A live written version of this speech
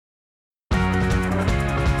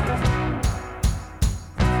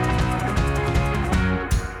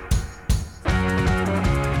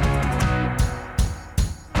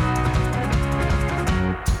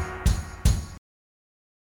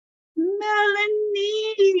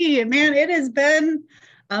Hey, man, it has been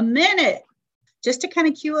a minute. Just to kind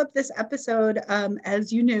of cue up this episode,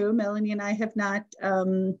 as you knew, Melanie and I have not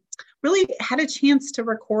really had a chance to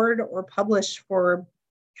record or publish for,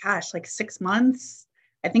 gosh, like 6 months.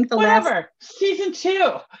 I think the Whatever. Season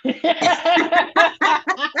 2.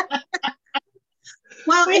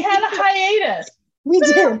 Well, we had a hiatus. We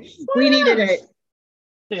did. We needed it.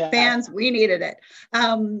 Yeah. Fans, we needed it.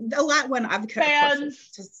 A lot went on. Fans,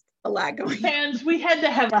 just a lot going. Fans, we had to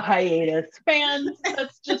have a hiatus. Fans,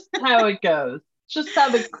 that's just how it goes. Just how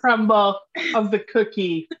the crumble of the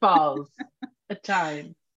cookie falls at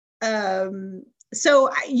times. So,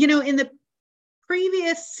 in the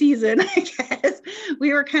previous season, I guess,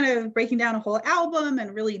 we were kind of breaking down a whole album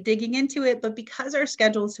and really digging into it. But because our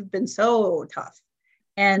schedules have been so tough,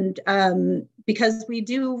 and because we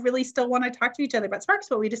do really still want to talk to each other about Sparks,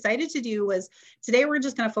 what we decided to do was today we're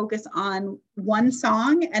just going to focus on one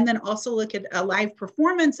song and then also look at a live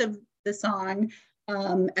performance of the song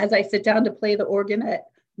as I sit down to play the organ at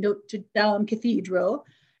Notre Dame Cathedral,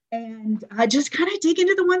 and just kind of dig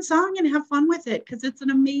into the one song and have fun with it, because it's an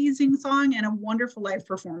amazing song and a wonderful live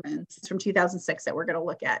performance from 2006 that we're going to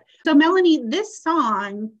look at. So Melanie, this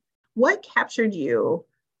song, what captured you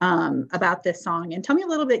about this song? And tell me a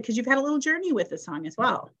little bit, because you've had a little journey with this song as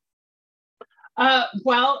well.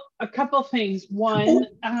 Well, a couple things. One,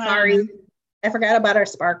 sorry, I forgot about our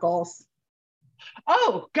sparkles.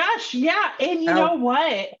 Oh gosh, yeah. And you know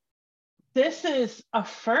what? This is a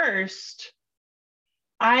first.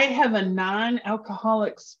 I have a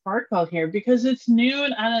non-alcoholic sparkle here because it's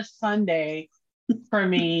noon on a Sunday for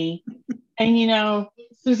me. And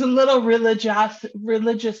there's a little religiosity.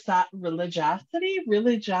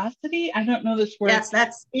 I don't know this word. Yes,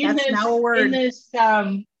 that's now a word. In this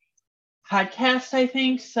podcast, I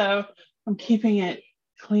think. So I'm keeping it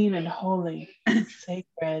clean and holy and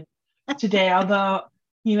sacred today. Although,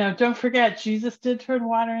 don't forget, Jesus did turn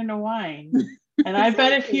water into wine. And I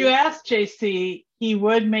bet if you asked JC, he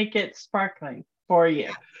would make it sparkling for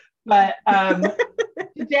you. But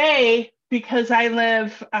today, because I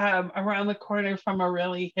live around the corner from a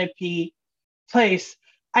really hippie place,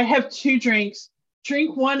 I have 2 drinks.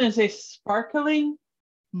 Drink 1 is a sparkling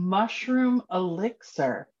mushroom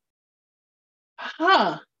elixir.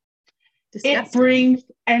 Disgusting. It brings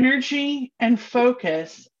energy and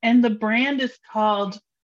focus, and the brand is called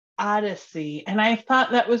Odyssey. And I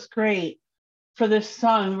thought that was great for this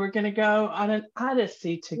song. We're going to go on an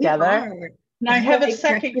odyssey together. Now I have a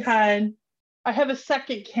second can. I have a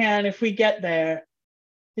second can if we get there.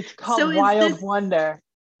 It's called Wild Wonder.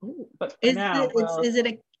 But for now,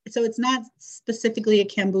 so it's not specifically a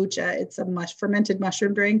kombucha, it's a fermented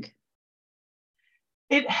mushroom drink?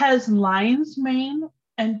 It has lion's mane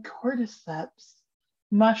and cordyceps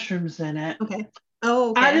mushrooms in it. Okay.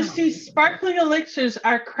 Odyssey sparkling elixirs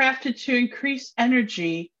are crafted to increase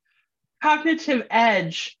energy, cognitive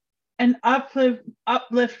edge, and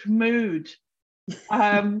uplift mood.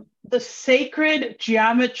 The sacred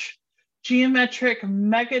geometric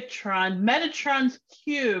Metatron's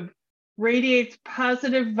cube radiates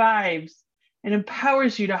positive vibes and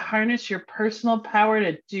empowers you to harness your personal power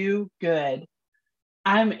to do good.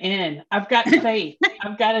 I'm in. I've got faith.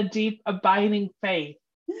 I've got a deep, abiding faith.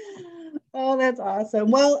 Oh, that's awesome.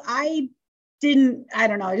 Well, I don't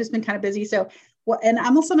know. I've just been kind of busy. So, and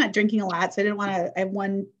I'm also not drinking a lot. So I didn't want to, I have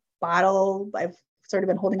one bottle I've sort of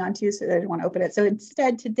been holding on to, so I didn't want to open it. So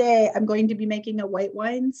instead today I'm going to be making a white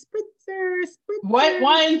wine spritzer. White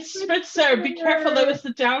wine spritzer. Be careful. That was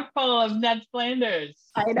the downfall of Ned Flanders.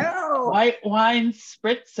 I know. White wine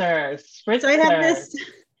spritzer. So I have this,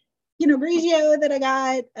 Grigio that I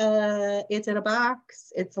got. It's in a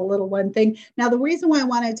box. It's a little one thing. Now, the reason why I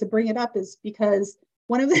wanted to bring it up is because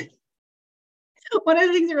one of the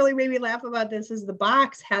things that really made me laugh about this is the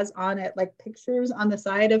box has on it like pictures on the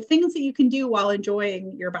side of things that you can do while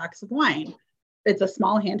enjoying your box of wine. It's a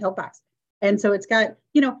small handheld box. And so it's got,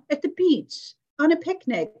 at the beach, on a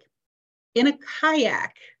picnic, in a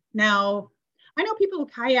kayak. Now, I know people who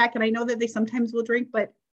kayak, and I know that they sometimes will drink,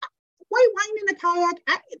 but white wine in a kayak?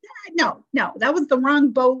 No, that was the wrong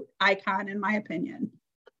boat icon, in my opinion.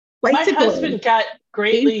 My husband got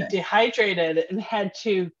greatly dehydrated and had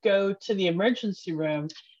to go to the emergency room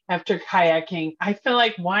after kayaking. I feel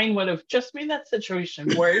like wine would have just made that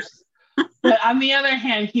situation worse. But on the other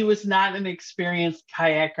hand, he was not an experienced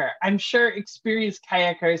kayaker. I'm sure experienced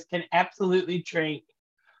kayakers can absolutely drink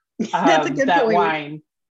that wine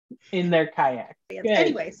in their kayak.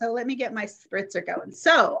 Anyway, so let me get my spritzer going.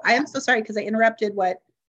 So I am so sorry because I interrupted what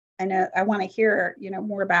I know. I want to hear,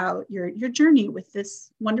 more about your journey with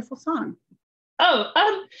this wonderful song. Oh,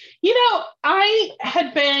 I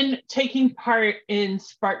had been taking part in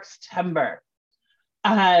Sparks Timber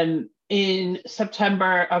in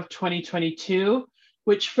September of 2022,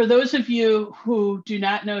 which for those of you who do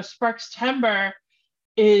not know, Sparks Timber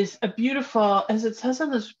is a beautiful, as it says on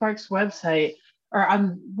the Sparks website or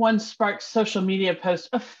on one Sparks social media post,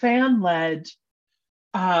 a fan-led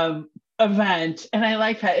event. And I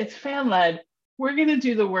like that. It's fan-led. We're going to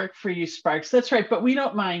do the work for you, Sparks. That's right. But we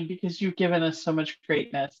don't mind because you've given us so much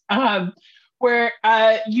greatness. Where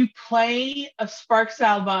you play a Sparks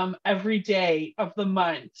album every day of the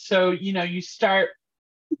month. So, you start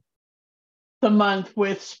the month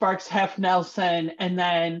with Sparks Hef Nelson, and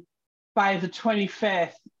then by the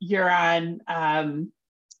 25th, you're on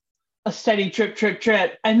a steady drip, drip,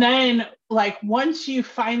 drip. And then, like, once you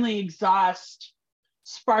finally exhaust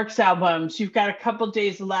Sparks albums, you've got a couple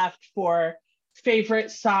days left for favorite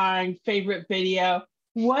song, favorite video,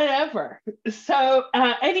 whatever. So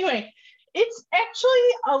anyway, it's actually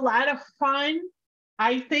a lot of fun.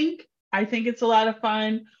 I think it's a lot of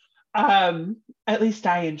fun. At least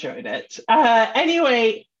I enjoyed it.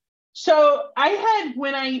 Anyway, so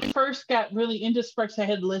when I first got really into Sparks, I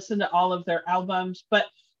had listened to all of their albums, but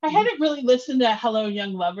I hadn't really listened to Hello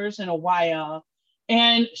Young Lovers in a while.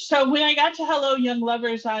 And so when I got to Hello Young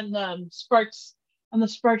Lovers on the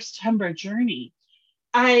Sparks Timber journey,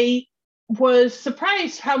 I was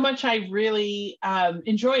surprised how much I really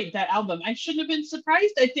enjoyed that album. I shouldn't have been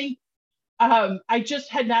surprised. I think I just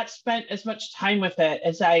had not spent as much time with it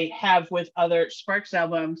as I have with other Sparks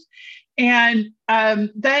albums. And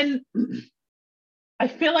then I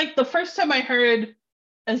feel like the first time I heard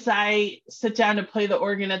As I Sit Down to Play the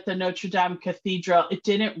Organ at the Notre Dame Cathedral, it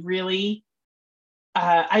didn't really,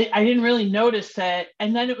 I didn't really notice it.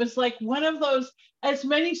 And then it was like one of those, as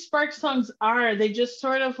many Sparks songs are, they just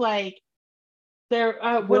sort of like, they're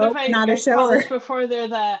what have I called this before? They're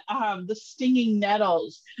the stinging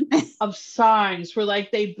nettles of songs, where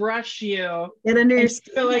like they brush you, get under your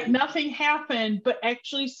skin. Feel like nothing happened, but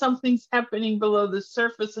actually something's happening below the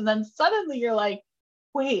surface, and then suddenly you're like,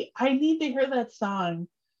 wait, I need to hear that song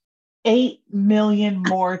 8 million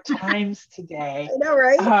more times today. I know,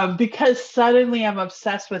 right? Because suddenly I'm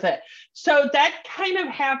obsessed with it. So that kind of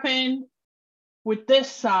happened with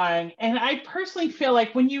this song. And I personally feel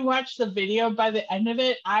like when you watch the video, by the end of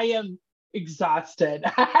it, I am exhausted.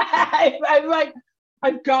 I'm like,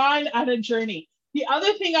 I've gone on a journey. The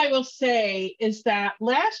other thing I will say is that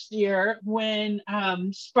last year when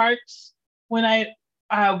when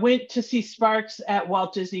I went to see Sparks at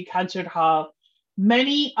Walt Disney Concert Hall,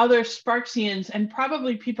 many other Sparksians, and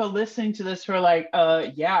probably people listening to this were like,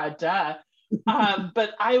 yeah, duh.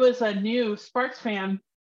 But I was a new Sparks fan.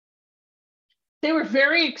 They were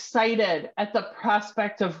very excited at the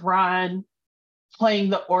prospect of Ron playing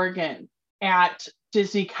the organ at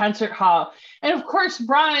Disney Concert Hall. And of course,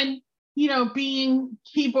 Ron, being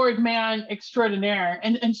keyboard man extraordinaire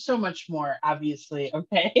and so much more, obviously,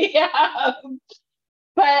 okay?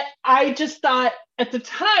 But I just thought at the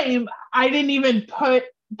time, I didn't even put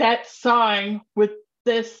that song with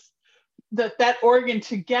that organ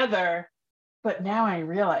together. But now I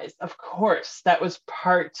realize, of course, that was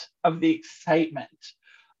part of the excitement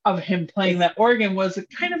of him playing that organ, was a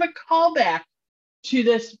kind of a callback to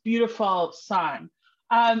this beautiful song.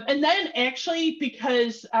 And then actually,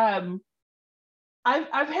 because I've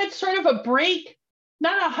had sort of a break,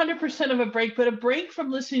 not 100% of a break, but a break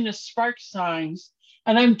from listening to Sparks songs.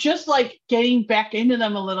 And I'm just like getting back into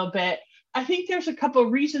them a little bit. I think there's a couple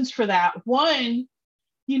of reasons for that. One,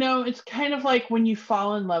 it's kind of like when you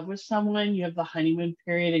fall in love with someone, you have the honeymoon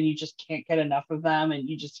period and you just can't get enough of them and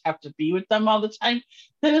you just have to be with them all the time.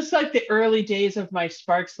 Then it's like the early days of my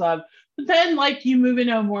Sparks love. But then like you move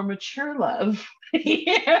into a more mature love.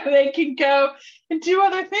 They can go and do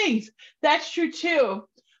other things. That's true too.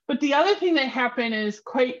 But the other thing that happened is,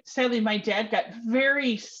 quite sadly, my dad got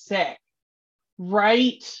very sick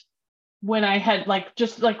right when I had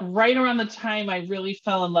just right around the time I really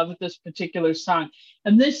fell in love with this particular song.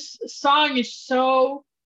 And this song is so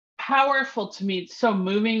powerful to me. It's so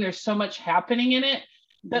moving. There's so much happening in it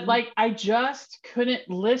that I just couldn't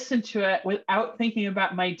listen to it without thinking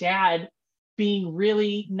about my dad being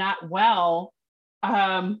really not well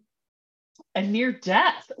and near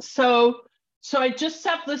death. So I just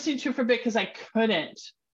stopped listening to it for a bit because I couldn't.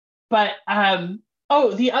 But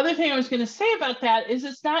the other thing I was going to say about that is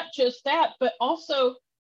it's not just that, but also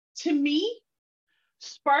to me,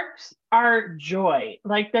 Sparks are joy.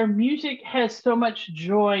 Like their music has so much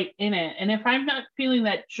joy in it. And if I'm not feeling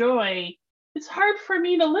that joy, it's hard for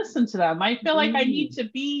me to listen to them. I feel like I need to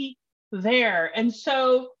be there. And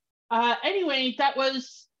so anyway, that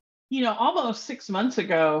was almost 6 months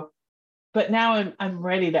ago, but now I'm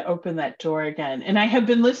ready to open that door again. And I have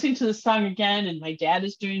been listening to the song again, and my dad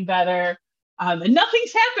is doing better. And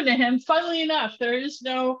nothing's happened to him. Funnily enough, there is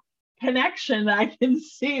no connection that I can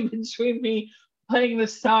see between me playing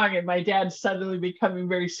this song and my dad suddenly becoming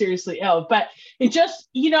very seriously ill. But it just,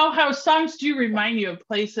 how songs do remind you of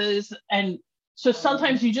places. And so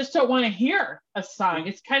sometimes you just don't want to hear a song.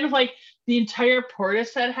 It's kind of like the entire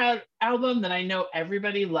Portishead album that I know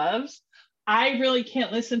everybody loves. I really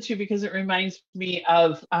can't listen to because it reminds me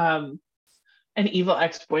of an evil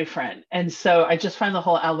ex-boyfriend. And so I just find the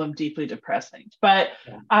whole album deeply depressing. But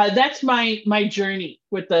that's my journey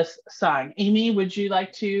with this song. Amy, would you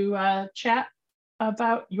like to chat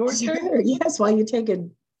about your journey? Yes, while you take a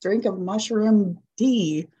drink of mushroom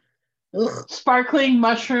tea. Ugh. Sparkling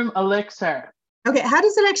mushroom elixir. Okay, how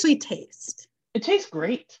does it actually taste? It tastes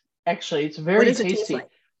great, actually. It's very tasty. It taste like?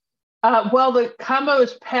 Well, the combo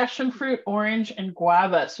is passion fruit, orange, and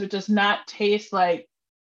guava. So it does not taste like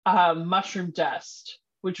mushroom dust,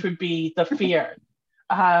 which would be the fear.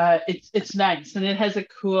 It's nice, and it has a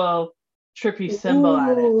cool, trippy symbol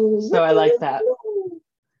on it. So I like that.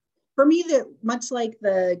 For me, much like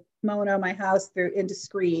the kimono, my house through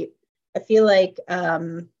Indiscreet, I feel like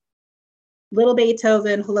Little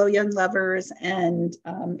Beethoven, Hello Young Lovers, and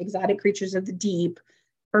Exotic Creatures of the Deep.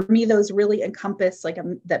 For me, those really encompass like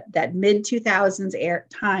that mid 2000s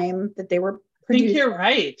time that they were produced. I think you're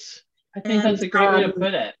right. I think that's a great way to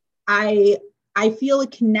put it. I feel a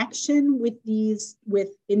connection with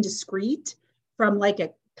Indiscreet from like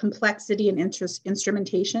a complexity and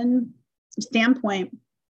instrumentation standpoint.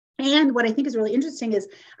 And what I think is really interesting is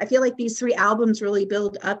I feel like these three albums really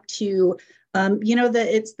build up to,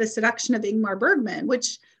 it's the Seduction of Ingmar Bergman,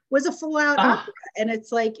 which was a full out opera. And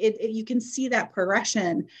it's like, you can see that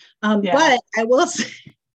progression. But I will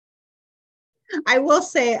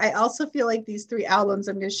say, I also feel like these three albums,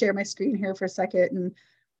 I'm going to share my screen here for a second and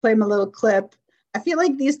play my little clip. I feel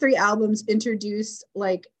like these three albums introduce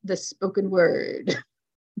like the spoken word.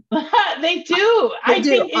 They do. I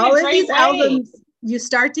do. All of these albums, you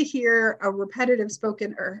start to hear a repetitive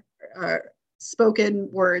spoken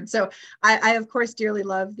word. So I of course dearly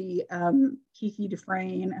love the Kiki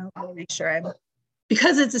Dufresne. I want to make sure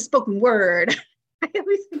because it's a spoken word.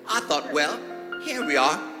 I thought, well, here we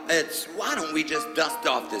are. Why don't we just dust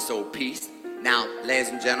off this old piece? Now, ladies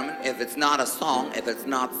and gentlemen, if it's not a song, if it's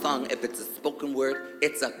not sung, if it's a spoken word,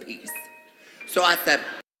 it's a piece. So I said...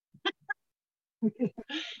 And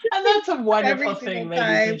that's a wonderful thing,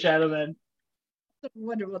 ladies and gentlemen. It's a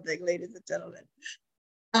wonderful thing, ladies and gentlemen.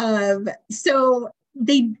 So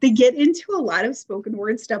they get into a lot of spoken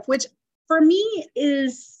word stuff, which for me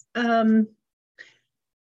is, how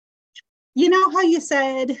you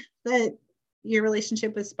said that your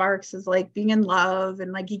relationship with Sparks is like being in love,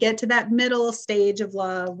 and like you get to that middle stage of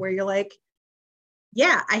love where you're like,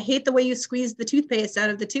 yeah, I hate the way you squeeze the toothpaste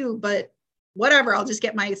out of the tube, but whatever, I'll just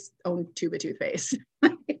get my own tube of toothpaste. I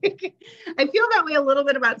feel that way a little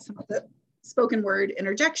bit about some of the spoken word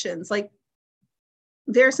interjections. Like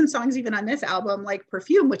there are some songs even on this album, like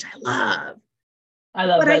Perfume, which I love.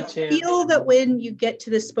 But that too. I feel that when you get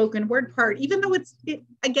to the spoken word part, even though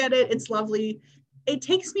I get it, it's lovely, it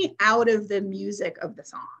takes me out of the music of the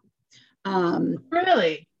song.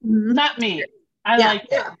 Really? Not me. I like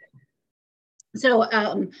it. So,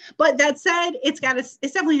 but that said, it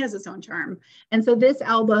definitely has its own charm. And so this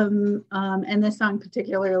album, and this song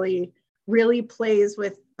particularly, really plays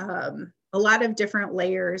with a lot of different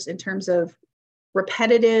layers in terms of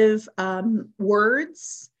repetitive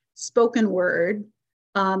words, spoken word,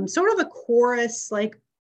 sort of a chorus, like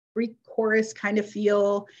Greek chorus kind of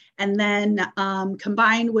feel, and then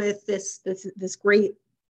combined with this great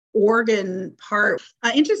organ part.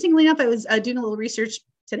 Interestingly enough, I was doing a little research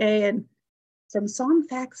today, and from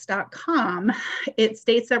songfacts.com, it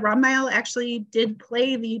states that Ron Mayall actually did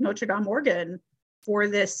play the Notre Dame organ for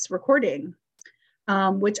this recording,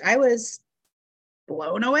 which I was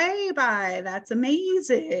blown away by. That's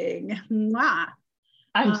amazing. Mwah.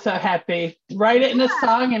 I'm so happy. Write it in a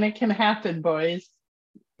song and it can happen, boys.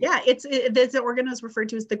 Yeah, the organ is referred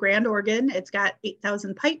to as the grand organ. It's got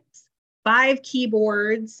 8,000 pipes, 5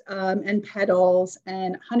 keyboards and pedals,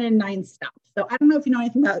 and 109 stops. So I don't know if you know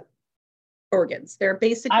anything about organs. They're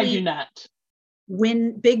basically I do not.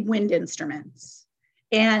 Big wind instruments.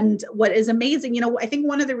 And what is amazing, I think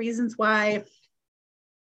one of the reasons why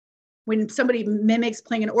when somebody mimics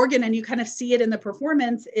playing an organ and you kind of see it in the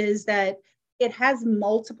performance is that it has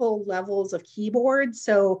multiple levels of keyboard.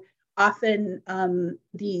 So often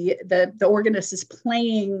the organist is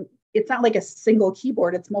playing, it's not like a single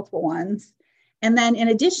keyboard, it's multiple ones. And then in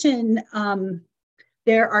addition,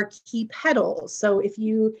 there are key pedals. So if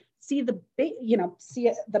you see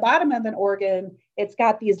see the bottom of an organ, it's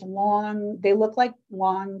got these long, they look like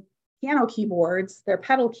long piano keyboards. They're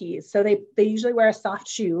pedal keys. So they usually wear a soft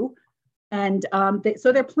shoe. And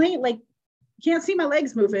so they're playing, like, you can't see my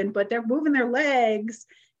legs moving, but they're moving their legs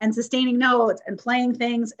and sustaining notes and playing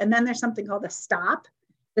things. And then there's something called a stop.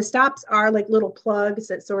 The stops are like little plugs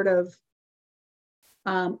that sort of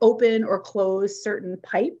open or close certain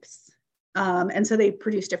pipes. And so they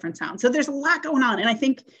produce different sounds. So there's a lot going on. And I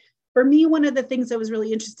think for me, one of the things that was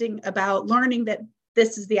really interesting about learning that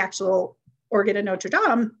this is the actual organ in Notre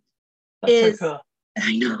Dame is, so cool.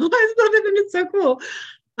 I know, I love it, and it's so cool,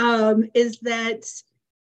 is that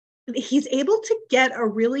he's able to get a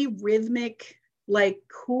really rhythmic, like,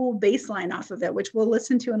 cool bass line off of it, which we'll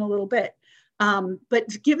listen to in a little bit.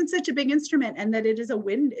 But given such a big instrument and that it is a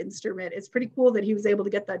wind instrument, it's pretty cool that he was able to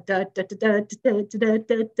get that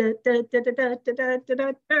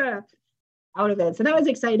out of it. So that was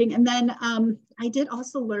exciting. And then I did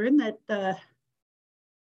also learn that the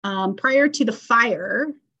prior to the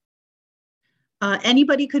fire,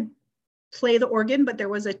 anybody could play the organ, but there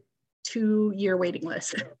was a 2-year waiting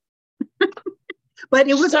list. But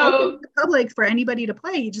it was open to the public for anybody to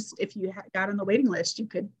play. If you got on the waiting list, you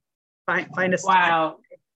could find a spot. Wow.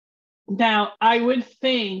 Now, I would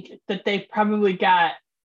think that they probably got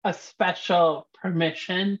a special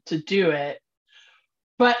permission to do it.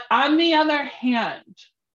 But on the other hand,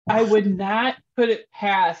 I would not put it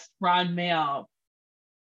past Ron Mayle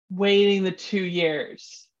waiting the 2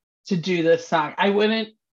 years to do this song. I wouldn't.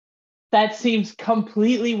 That seems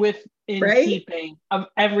completely within keeping of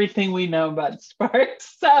everything we know about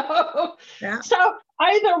Sparks. So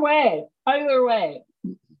either way.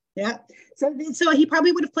 Yeah. So he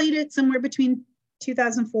probably would have played it somewhere between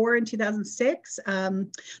 2004 and 2006. The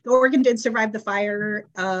organ did survive the fire,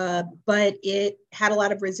 but it had a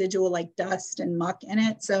lot of residual, like, dust and muck in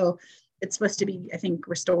it. So it's supposed to be, I think,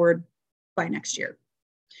 restored by next year.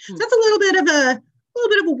 So that's a little bit of a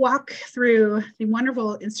walk through the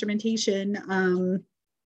wonderful instrumentation.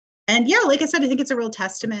 And yeah, like I said, I think it's a real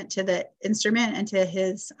testament to the instrument and to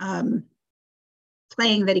his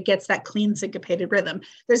playing, that he gets that clean syncopated rhythm.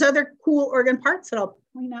 There's other cool organ parts that I'll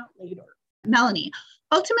point out later. Melanie,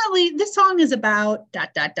 ultimately, this song is about ... This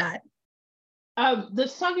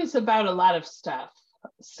song is about a lot of stuff.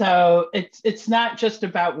 So it's not just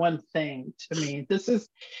about one thing to me. This is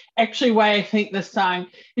actually why I think this song,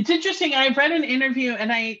 it's interesting. I've read an interview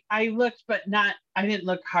and I looked, but I didn't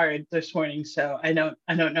look hard this morning. So I don't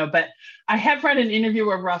know, but I have read an interview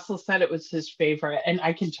where Russell said it was his favorite, and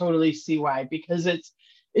I can totally see why, because it's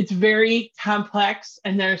very complex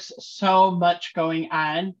and there's so much going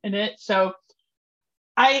on in it. So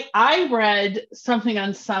I read something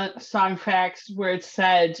on Song Facts where it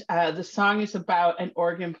said the song is about an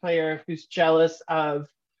organ player who's jealous of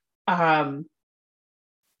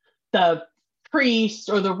the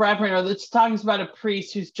priest or the reverend, or the song is about a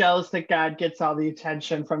priest who's jealous that God gets all the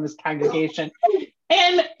attention from his congregation.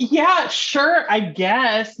 And yeah, sure, I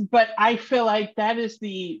guess, but I feel like that's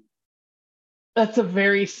a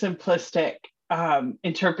very simplistic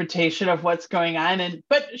interpretation of what's going on.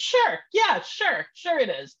 But sure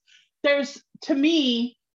it is. To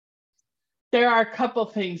me, there are a couple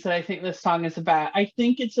things that I think this song is about. I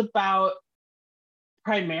think it's about,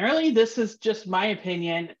 primarily, this is just my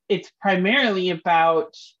opinion, it's primarily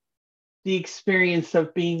about the experience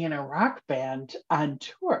of being in a rock band on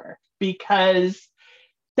tour, because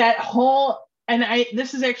that whole,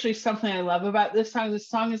 this is actually something I love about this song. This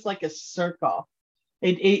song is like a circle.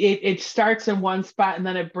 It starts in one spot and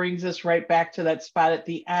then it brings us right back to that spot at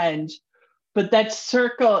the end. But that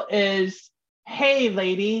circle is, hey,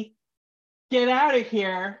 lady, get out of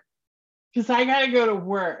here because I got to go to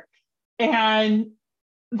work. And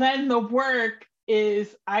then the work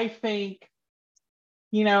is, I think,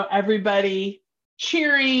 everybody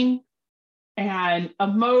cheering and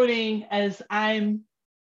emoting as I'm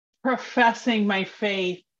professing my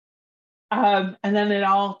faith. And then it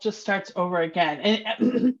all just starts over again.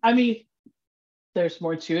 And I mean, there's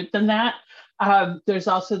more to it than that. There's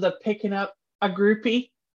also the picking up a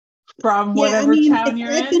groupie from whatever town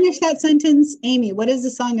you're in. Finish that sentence, Amy. What is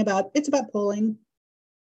the song about? It's about pulling.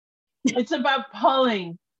 It's about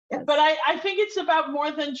pulling. Yes. But I think it's about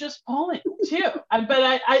more than just pulling too.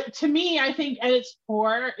 To me, I think at its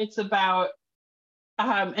core, it's about,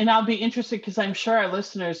 and I'll be interested because I'm sure our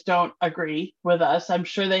listeners don't agree with us. I'm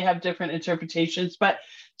sure they have different interpretations. But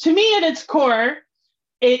to me, at its core,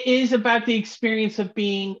 it is about the experience of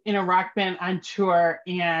being in a rock band on tour,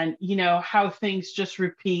 and how things just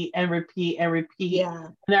repeat and repeat and repeat. Yeah.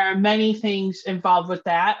 There are many things involved with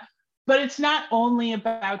that. but it's not only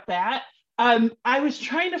about that. I was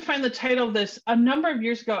trying to find the title of this a number of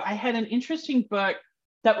years ago. I had an interesting book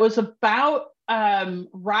that was about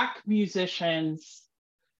rock musicians,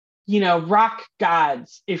 rock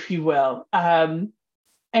gods, if you will, and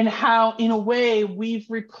how, in a way,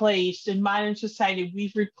 in modern society,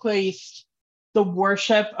 we've replaced the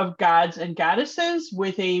worship of gods and goddesses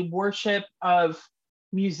with a worship of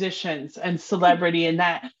musicians and celebrity, and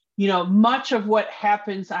that, much of what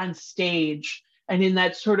happens on stage and in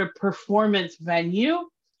that sort of performance venue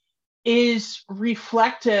is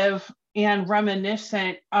reflective and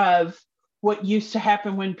reminiscent of what used to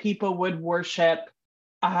happen when people would worship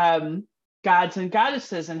gods and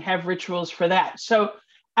goddesses and have rituals for that. So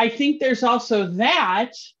I think there's also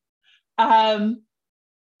that. And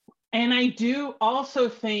I do also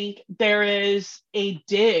think there is a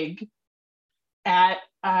dig at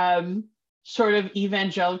sort of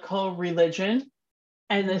evangelical religion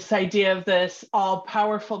and this idea of this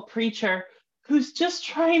all-powerful preacher who's just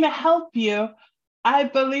trying to help you. I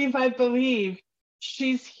believe.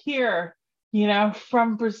 She's here,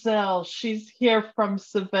 from Brazil. She's here from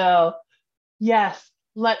Seville. Yes,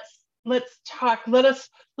 let's talk. Let us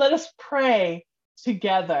pray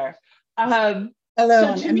together. Alone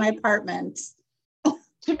in my apartment.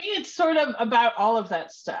 To me, it's sort of about all of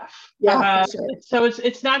that stuff. Yeah, for sure. So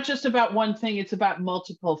it's not just about one thing; it's about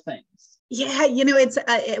multiple things. Yeah, it's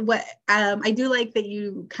what I do like that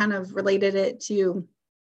you kind of related it to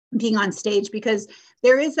being on stage, because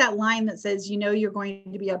there is that line that says, you're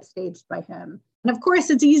going to be upstaged by him. And of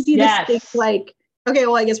course, it's easy to think like, okay,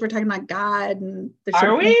 well, I guess we're talking about God and the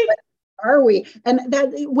Are we? Are we? And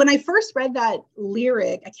that when I first read that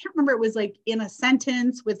lyric, I can't remember, it was like in a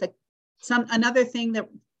sentence with another thing that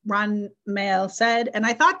Ron Mael said. And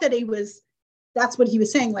I thought that that's what he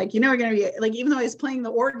was saying. Like, we're going to be like, even though I was playing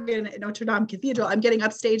the organ at Notre Dame Cathedral, I'm getting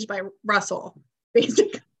upstaged by Russell,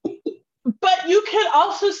 basically. But you could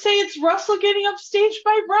also say it's Russell getting upstaged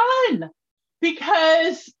by Ron,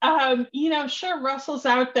 because, sure, Russell's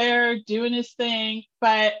out there doing his thing,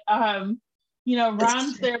 but,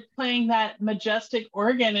 Ron's there playing that majestic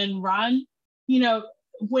organ, and Ron,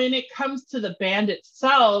 when it comes to the band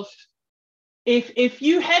itself, if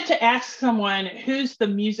you had to ask someone who's the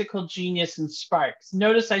musical genius in Sparks,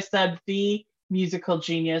 notice I said the musical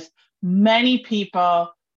genius, many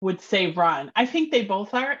people would say Ron. I think they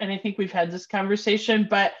both are, and I think we've had this conversation,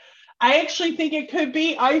 but I actually think it could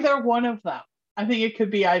be either one of them.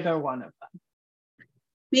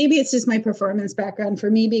 Maybe it's just my performance background. For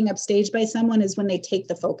me, being upstaged by someone is when they take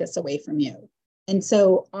the focus away from you. And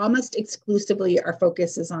so almost exclusively our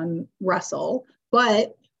focus is on Russell.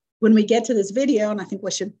 But when we get to this video, and I think we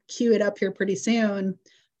should cue it up here pretty soon,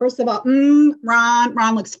 first of all,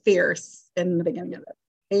 Ron looks fierce in the beginning of it.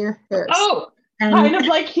 Fierce. Oh, kind of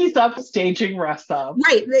like he's upstaging Russell.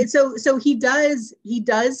 Right. So he does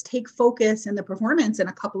take focus in the performance in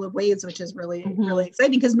a couple of ways, which is really, really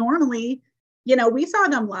exciting, because normally, we saw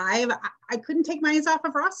them live. I couldn't take my eyes off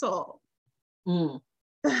of Russell.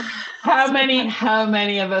 How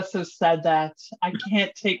many of us have said that? I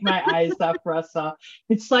can't take my eyes off Russell.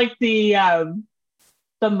 It's like the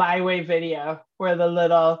My Way video where the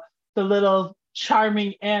little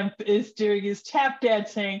charming imp is doing his tap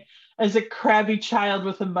dancing as a crabby child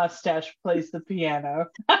with a mustache plays the piano.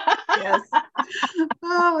 Yes.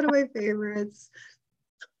 Oh, one of my favorites.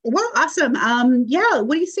 Well, awesome. Yeah.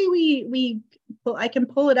 What do you say I can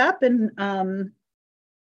pull it up and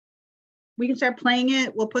we can start playing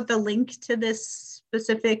it. We'll put the link to this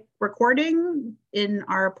specific recording in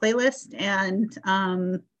our playlist, and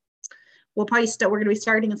we'll probably we're going to be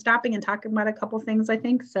starting and stopping and talking about a couple things, I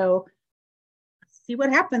think. So let's see what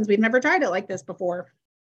happens. We've never tried it like this before.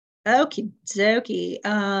 Okie dokie.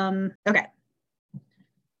 Okay.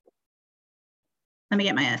 Let me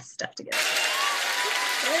get my stuff together.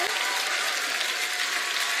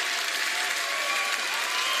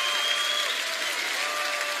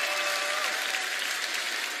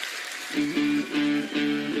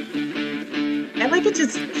 I like it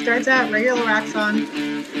just starts out regular rock song.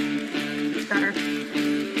 It's better.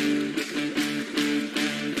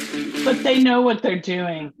 But they know what they're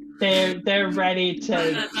doing. They're ready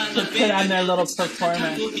to put on their little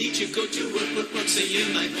performance.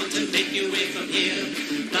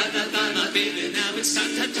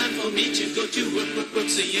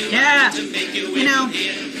 Yeah.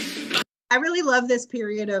 I really love this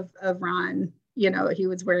period of Ron. He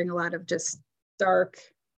was wearing a lot of just dark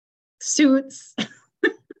suits.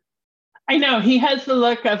 I know, he has the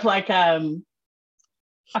look of like a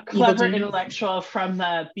clever intellectual from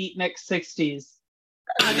the beatnik 60s.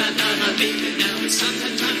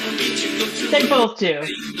 They both do.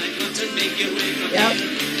 Yep.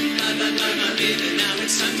 Now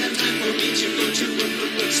it's time for me to go to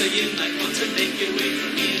work. So you might want to make your way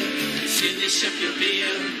from here. Finish up your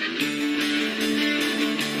beer.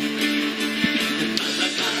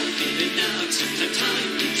 Now it's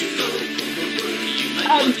time to go.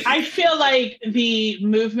 I feel like the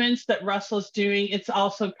movements that Russell's doing, it's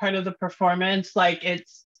also part of the performance. Like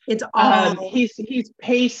it's all he's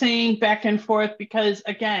pacing back and forth because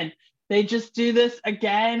again, they just do this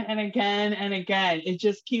again and again and again. It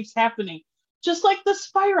just keeps happening. Just like the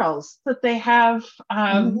spirals that they have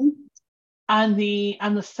on the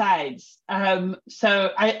sides.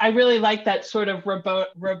 So I really like that sort of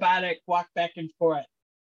robotic walk back and forth.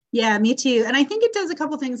 Yeah, me too. And I think it does a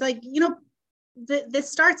couple things. Like, you know,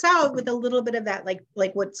 this starts out with a little bit of that, like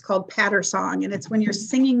what's called patter song, and it's when you're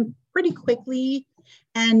singing pretty quickly,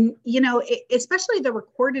 and you know, especially the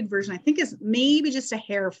recorded version, I think is maybe just a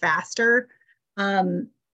hair faster, and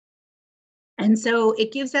so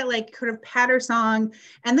it gives that like kind of patter song.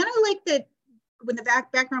 And then I like that when the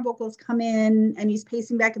background vocals come in and he's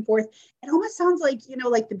pacing back and forth, it almost sounds like, you know,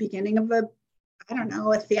 like the beginning of a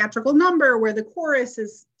theatrical number where the chorus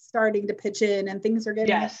is starting to pitch in and things are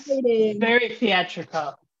getting exciting. Very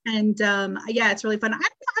theatrical. And yeah, it's really fun. I don't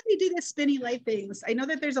know how you do the spinny light things. I know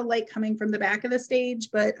that there's a light coming from the back of the stage,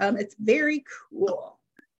 but it's very cool.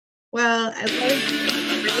 Well, I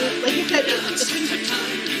like you said, it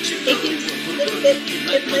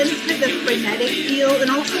lends to the frenetic feel and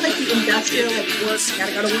also like the industrial, like work,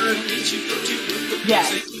 gotta go to work.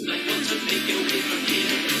 Yes.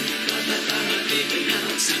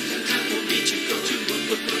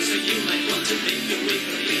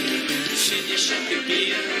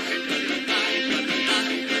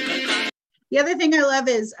 The other thing I love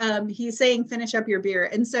is he's saying finish up your beer.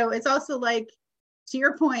 And so it's also like, to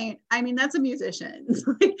your point, I mean, that's a musician.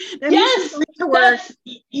 That means going to work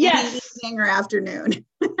evening or afternoon.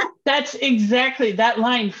 That's exactly that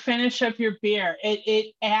line, finish up your beer.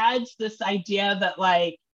 It adds this idea that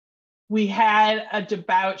like we had a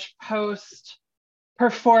debauch post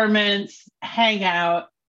performance hangout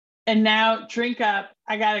and now drink up.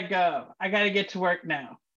 I gotta go. I gotta get to work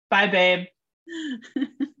now. Bye, babe.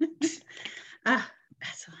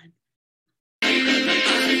 That's fun.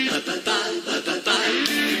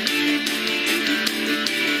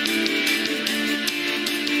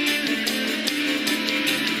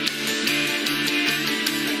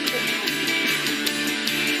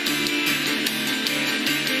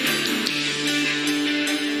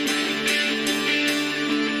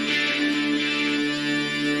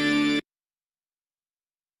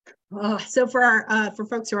 So for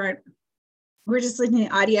folks who aren't, we're just listening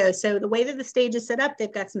to audio. So the way that the stage is set up,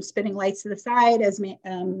 they've got some spinning lights to the side. As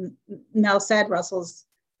Mel said, Russell's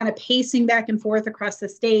kind of pacing back and forth across the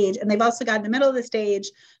stage. And they've also got in the middle of the stage,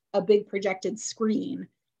 a big projected screen.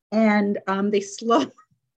 And they slowly,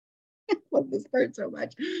 I love this part so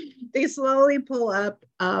much. They slowly pull up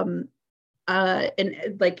an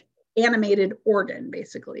like animated organ,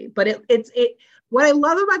 basically. But it's what I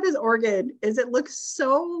love about this organ is it looks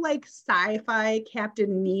so like sci-fi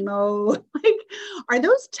Captain Nemo. Like, are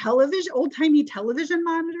those old-timey television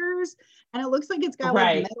monitors? And it looks like it's got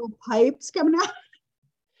like metal pipes coming out.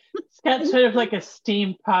 It's got sort of like a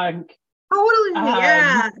steampunk. Totally,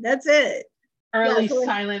 yeah, that's it. Early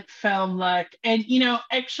silent film look. And, you know,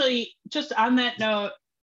 actually, just on that note,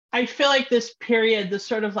 I feel like this period, the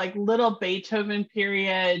sort of like little Beethoven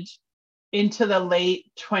period into the late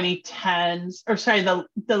 2010s, or sorry,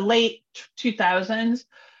 the late 2000s,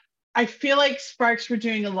 I feel like Sparks were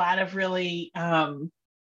doing a lot of really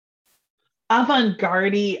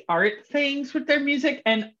avant-garde art things with their music,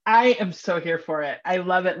 and I am so here for it. I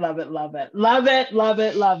love it, love it, love it, love it, love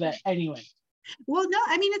it, love it. Anyway. Well, no,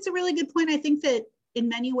 I mean, it's a really good point. I think that in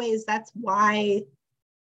many ways, that's why,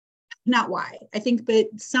 not why, I think, but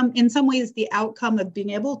in some ways, the outcome of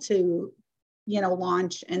being able to, you know,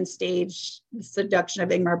 launch and stage the seduction of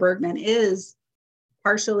Ingmar Bergman is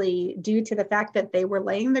partially due to the fact that they were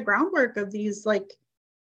laying the groundwork of these like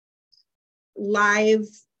live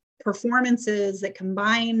performances that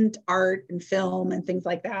combined art and film and things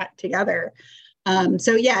like that together.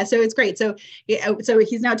 So it's great. So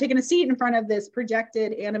he's now taking a seat in front of this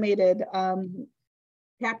projected animated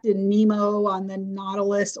Captain Nemo on the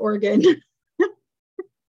Nautilus organ.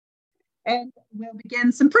 And we'll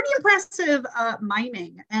begin some pretty impressive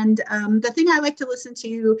miming. And the thing I like to listen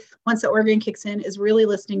to once the organ kicks in is really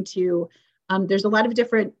listening to, there's a lot of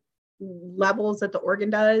different levels that the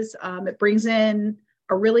organ does. It brings in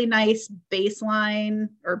a really nice bass line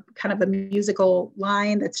or kind of a musical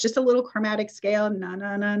line that's just a little chromatic scale, na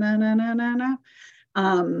na na na na na na na.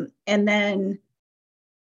 And then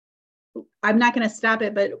I'm not going to stop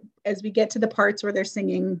it, but as we get to the parts where they're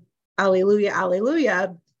singing Alleluia,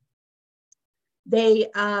 Alleluia, they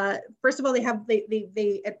first of all,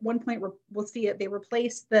 they at one point, we'll see it, they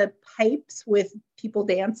replace the pipes with people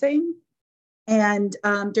dancing. And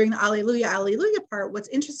during the Alleluia, Alleluia part, what's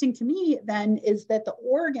interesting to me then is that the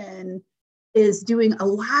organ is doing a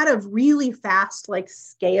lot of really fast like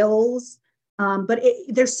scales. But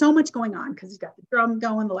there's so much going on because you've got the drum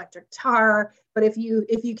going, the electric guitar. But if you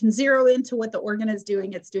can zero into what the organ is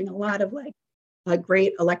doing, it's doing a lot of like a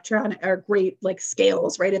great electronic or great like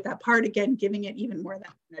scales right at that part, again, giving it even more of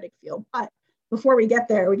that kinetic feel. But before we get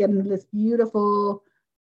there, we get into this beautiful,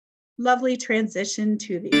 lovely transition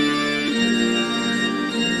to the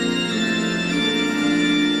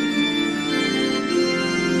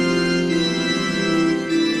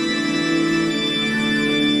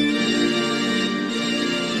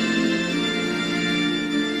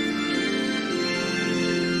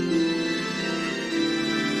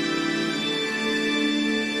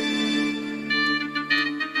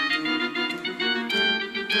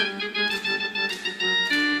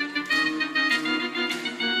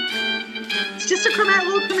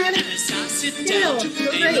little chromatic. As I sit down to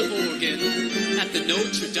play the organ at the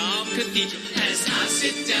Notre Dame Cathedral. As I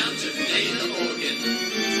sit down to play the organ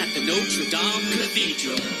at the Notre Dame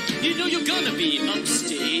Cathedral. You know you're gonna be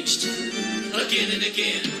upstaged again and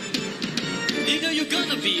again. You know you're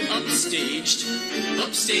gonna be upstaged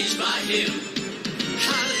by him.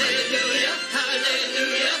 Hallelujah,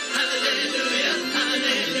 hallelujah, hallelujah,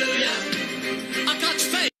 hallelujah. I got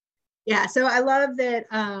faith. Yeah, so I love that.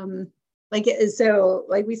 Like it is, so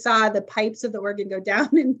like we saw the pipes of the organ go down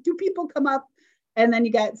and two people come up, and then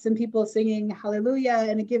you got some people singing hallelujah,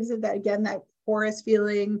 and it gives it that, again, that chorus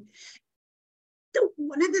feeling. So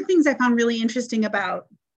one of the things I found really interesting about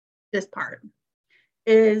this part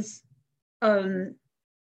is if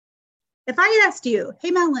I asked you,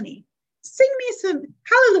 hey Melanie, sing me some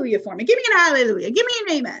hallelujah for me, give me an hallelujah, give me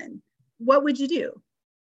an amen, what would you do?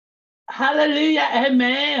 Hallelujah,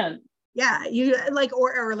 amen. Yeah, you like,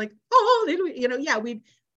 or like, oh, you know, yeah,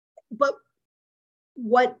 but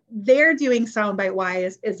what they're doing soundbite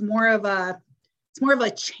wise is more of a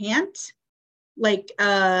chant, like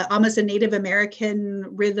almost a Native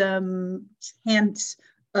American rhythm chant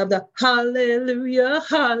of the hallelujah,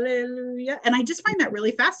 hallelujah. And I just find that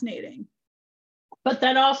really fascinating. But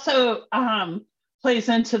that also plays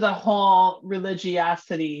into the whole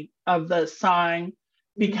religiosity of the song,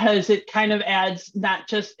 because it kind of adds not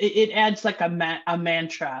just, it adds like a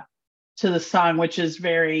mantra to the song, which is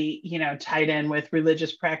very, you know, tied in with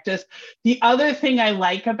religious practice. The other thing I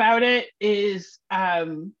like about it is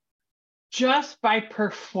just by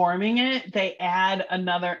performing it, they add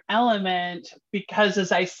another element, because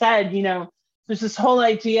as I said, you know, there's this whole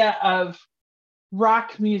idea of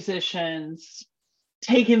rock musicians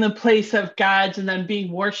taking the place of gods and then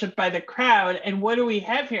being worshiped by the crowd. And what do we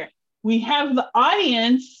have here? We have the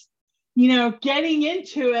audience, you know, getting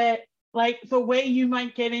into it like the way you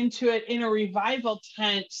might get into it in a revival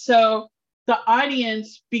tent. So the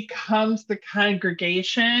audience becomes the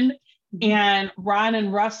congregation, and Ron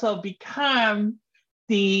and Russell become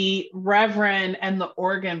the reverend and the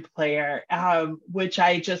organ player, which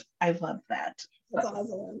I love that. That's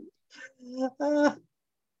awesome.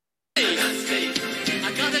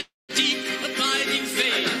 I got a deep, abiding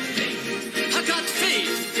faith. I got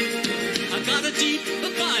faith. I got a deep,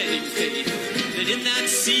 abiding faith. That in that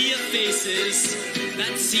sea of faces,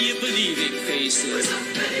 that sea of believing faces,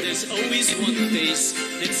 there's always one face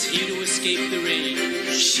that's here to escape the rain.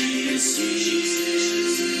 She is here.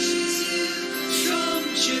 From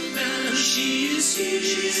Japan, she is here.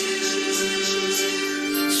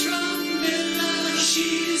 From Milan,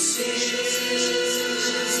 she is here.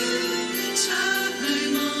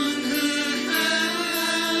 Time on her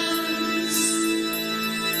hands.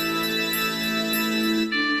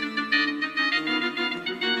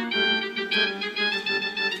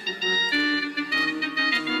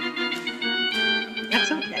 That's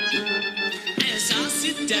so catchy. As I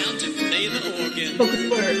sit down to play the organ Spoken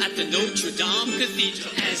word. at the Notre Dame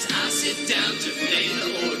Cathedral. As I sit down to play the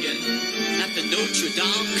organ at the Notre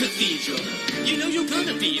Dame Cathedral. You know you're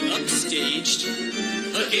gonna be upstaged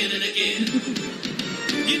again and again.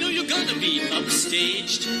 You know you're gonna be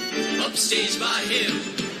upstaged by him.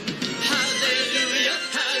 Hallelujah,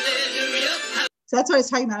 hallelujah. So that's what I was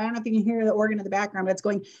talking about. I don't know if you can hear the organ in the background, but it's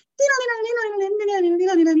going.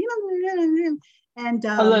 And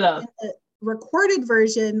A little. in the recorded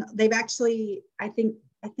version, they've actually, I think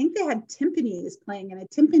they had timpanis playing, and a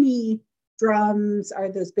timpani drums are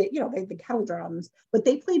those big, you know, the kettle drums, but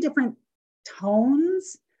they play different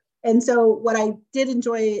tones. And so what I did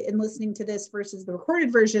enjoy in listening to this versus the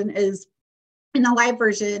recorded version is in the live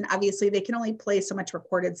version, obviously they can only play so much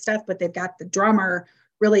recorded stuff, but they've got the drummer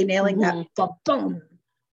really nailing that boom, boom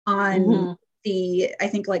on the, I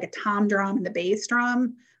think like a tom drum and the bass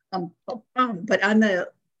drum. Boom, boom. But on the,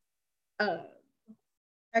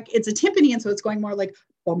 it's a timpani, and so it's going more like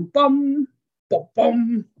boom, boom, boom,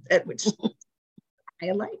 boom, which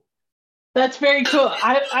I like. That's very cool.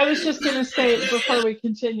 I was just going to say before we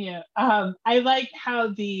continue, I like how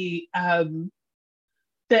the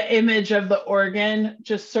image of the organ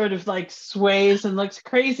just sort of like sways and looks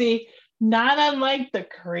crazy, not unlike the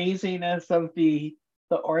craziness of the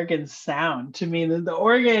organ sound. To me, the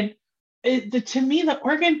organ, the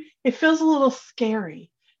organ, it feels a little scary.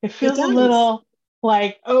 It feels a little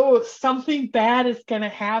like, oh, something bad is going to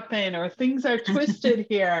happen, or things are twisted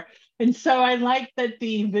here. And so I like that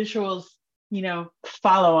the visuals,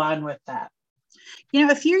 follow on with that.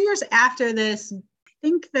 A few years after this, I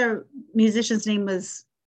think the musician's name was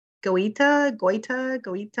Goita.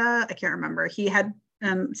 I can't remember. He had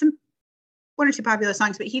one or two popular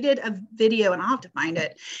songs, but he did a video, and I'll have to find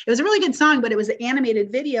it. It was a really good song, but it was an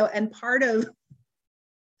animated video, and part of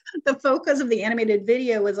the focus of the animated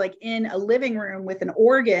video was like in a living room with an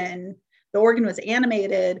organ. The organ was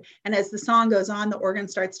animated, and as the song goes on, the organ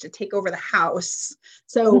starts to take over the house.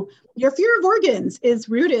 So your fear of organs is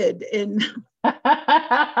rooted in fear.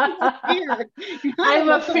 I have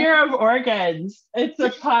a fear of organs. It's a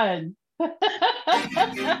pun. I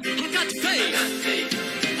got faith.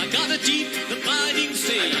 I got a deep, abiding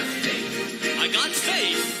faith. I got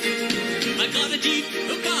faith. I got a deep,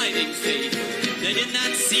 abiding faith. That in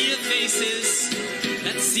that sea of faces,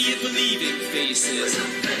 that sea of believing faces,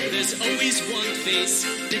 there's always one face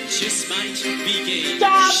that just might be gay.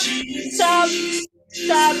 Stop.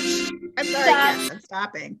 I'm sorry, I'm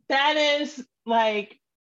stopping. That is like,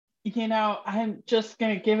 I'm just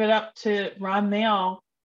going to give it up to Ron Mail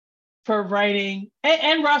for writing,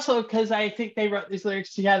 and Russell, because I think they wrote these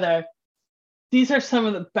lyrics together. These are some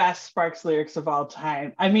of the best Sparks lyrics of all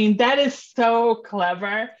time. I mean, that is so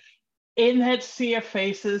clever. In that sea of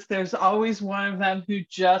faces, there's always one of them who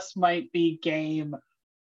just might be game.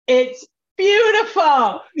 It's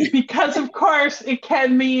beautiful because, of course, it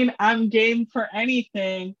can mean I'm game for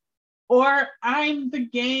anything, or I'm the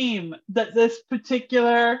game that this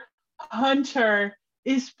particular hunter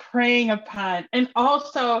is preying upon. And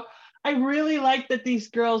also, I really like that these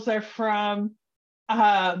girls are from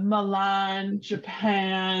Milan,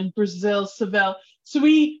 Japan, Brazil, Seville. So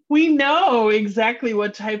we know exactly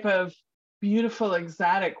what type of beautiful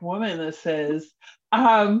exotic woman this is.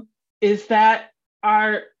 Is that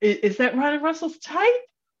Ron and Russell's type?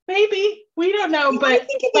 Maybe, we don't know. But I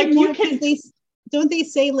think like you can. Don't they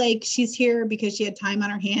say like she's here because she had time on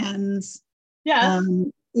her hands? Yeah.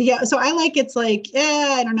 Yeah. So I like it's like,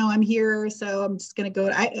 I don't know, I'm here, so I'm just gonna go.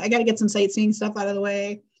 I got to get some sightseeing stuff out of the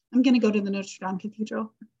way. I'm gonna go to the Notre Dame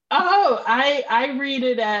Cathedral. Oh, I read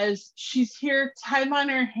it as she's here, time on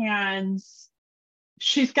her hands.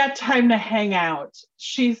 She's got time to hang out.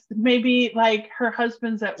 She's maybe like her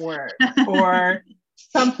husband's at work or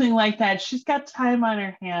something like that. She's got time on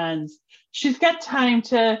her hands. She's got time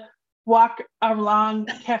to walk along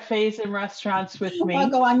cafes and restaurants with me. I'll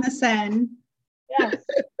go on the Seine. Yes.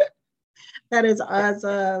 That is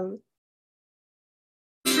awesome.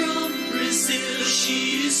 From Brazil,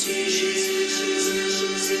 she's here.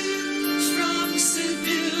 From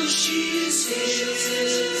Seville, she's here.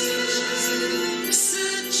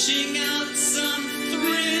 Searching out some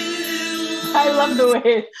thrill. I love the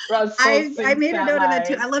way Russell I made a note of that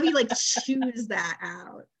too. line. I love he like chews that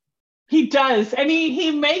out. He does. And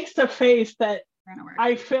he makes a face that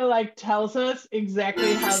I feel like tells us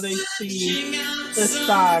exactly how they see the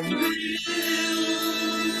song.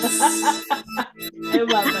 I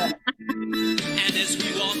love it. And as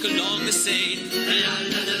we walk along the Seine,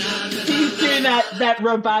 He's doing that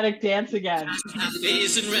robotic dance again.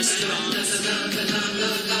 cafes and restaurants,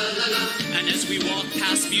 and as we walk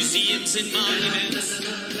past museums and monuments,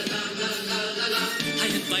 I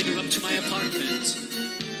invite her up to my apartment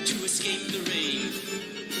to escape the rain.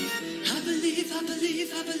 I believe, I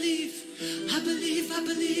believe, I believe, I believe, I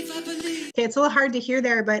believe, I believe. Okay, it's a little hard to hear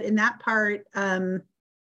there, but in that part,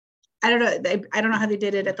 I don't know. I don't know how they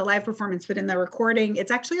did it at the live performance, but in the recording, it's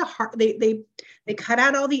actually a harp. They cut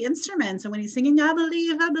out all the instruments, and when he's singing, I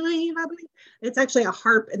believe, I believe, I believe, it's actually a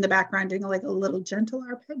harp in the background doing like a little gentle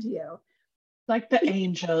arpeggio, Like the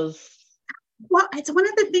angels. Well, it's one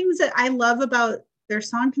of the things that I love about their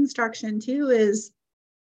song construction too. Is,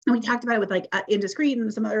 and we talked about it with like Indiscreet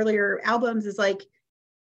and some earlier albums, is like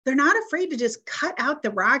they're not afraid to just cut out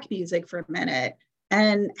the rock music for a minute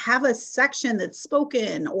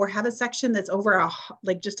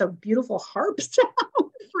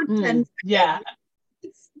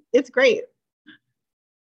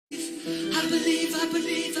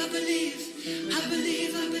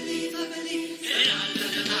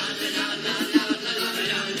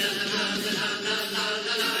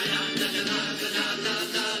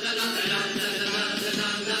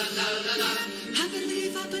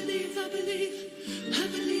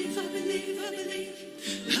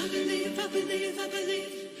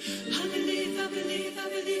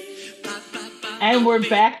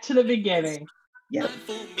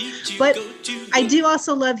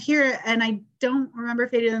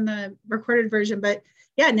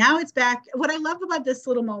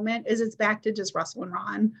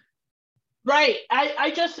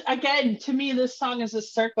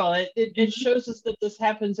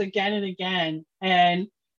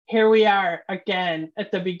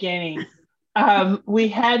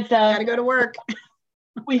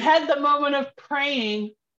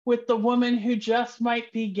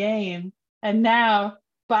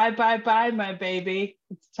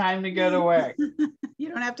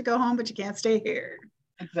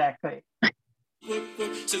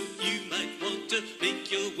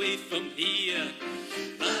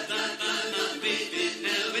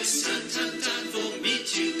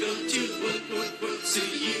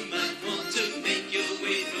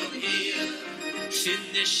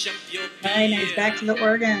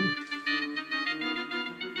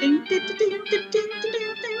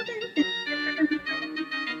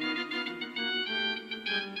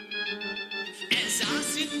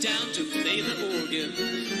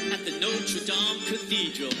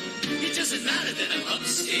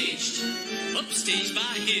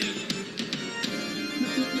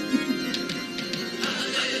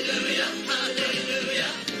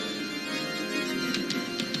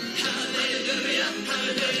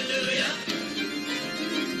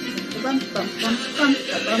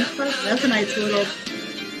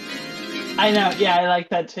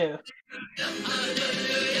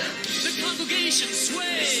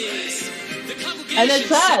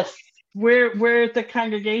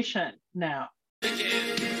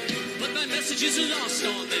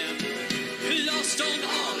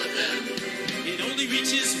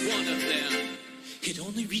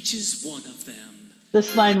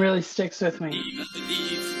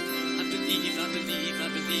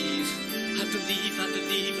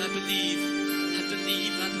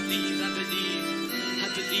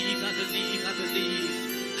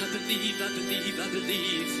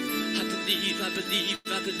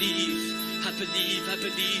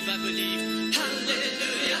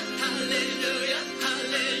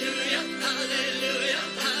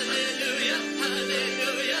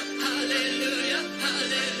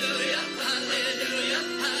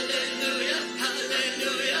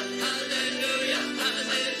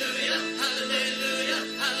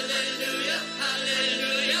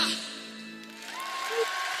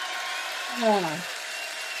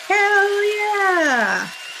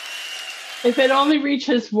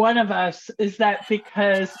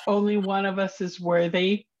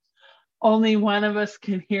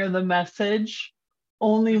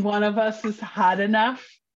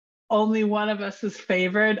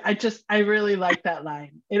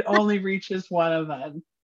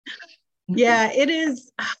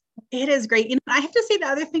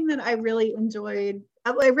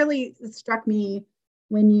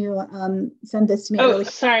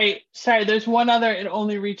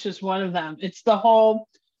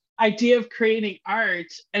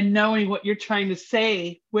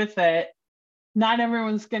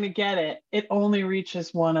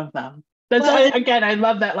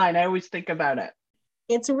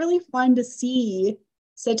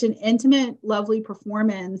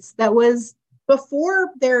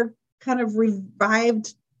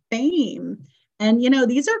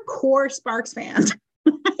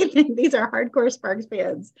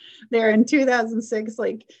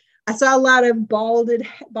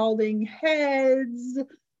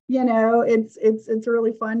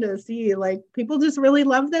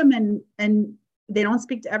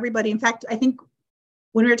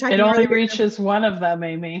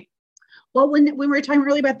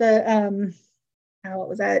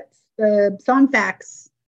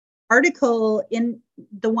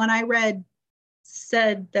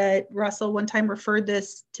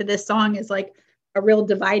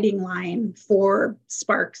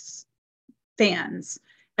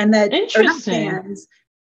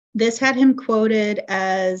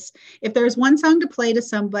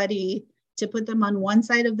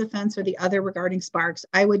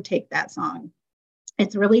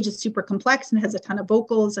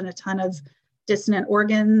dissonant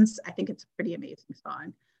organs. I think it's a pretty amazing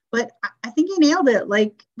song. But I think you nailed it.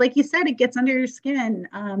 Like you said, it gets under your skin.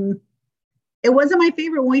 It wasn't my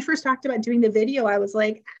favorite. When we first talked about doing the video, I was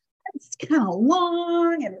like, it's kind of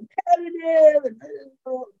long and repetitive and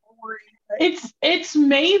boring. It's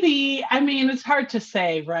maybe, I mean, it's hard to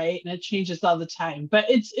say, right? And it changes all the time. But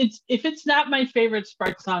it's if it's not my favorite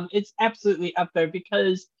Sparks song, it's absolutely up there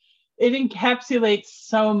because it encapsulates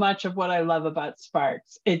so much of what I love about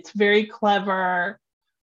Sparks. It's very clever.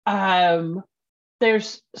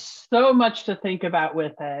 There's so much to think about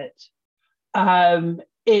with it.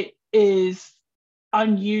 It is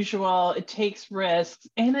unusual. It takes risks,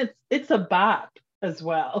 and it's a bop as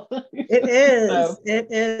well. It is. So. It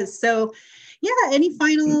is. So, yeah. Any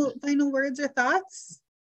final words or thoughts?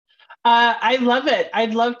 I love it.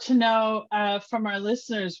 I'd love to know from our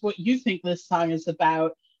listeners what you think this song is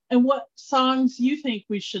about and what songs you think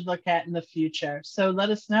we should look at in the future. So let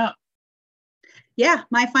us know. Yeah,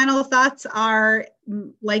 my final thoughts are,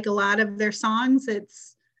 like a lot of their songs, it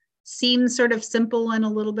seems sort of simple and a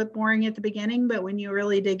little bit boring at the beginning, but when you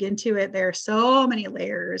really dig into it, there are so many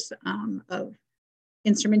layers of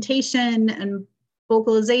instrumentation and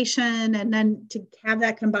vocalization, and then to have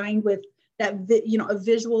that combined with that, a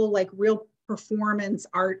visual, like real performance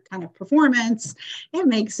art kind of performance,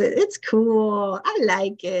 it's cool. I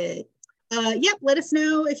like it. Let us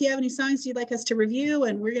know if you have any songs you'd like us to review,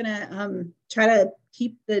 and we're gonna try to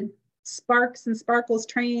keep the Sparks and Sparkles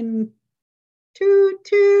train toot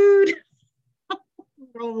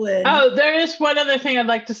rolling. Oh, there is one other thing I'd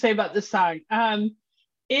like to say about this song.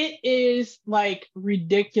 It is like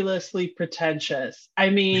ridiculously pretentious. I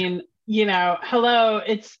mean, hello,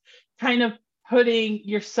 it's kind of putting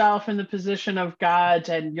yourself in the position of God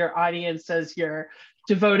and your audience as your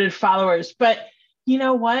devoted followers. But you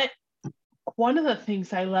know what? One of the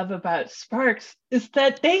things I love about Sparks is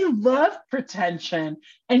that they love pretension,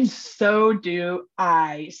 and so do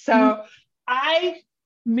I. So I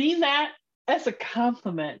mean that as a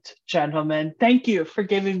compliment, gentlemen. Thank you for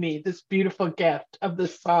giving me this beautiful gift of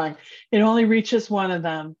this song. It only reaches one of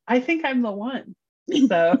them. I think I'm the one.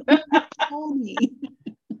 So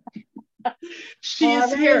she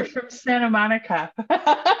is here from Santa Monica. All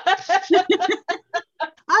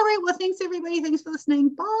right. Well, thanks everybody. Thanks for listening.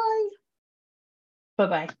 Bye.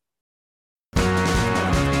 Bye-bye.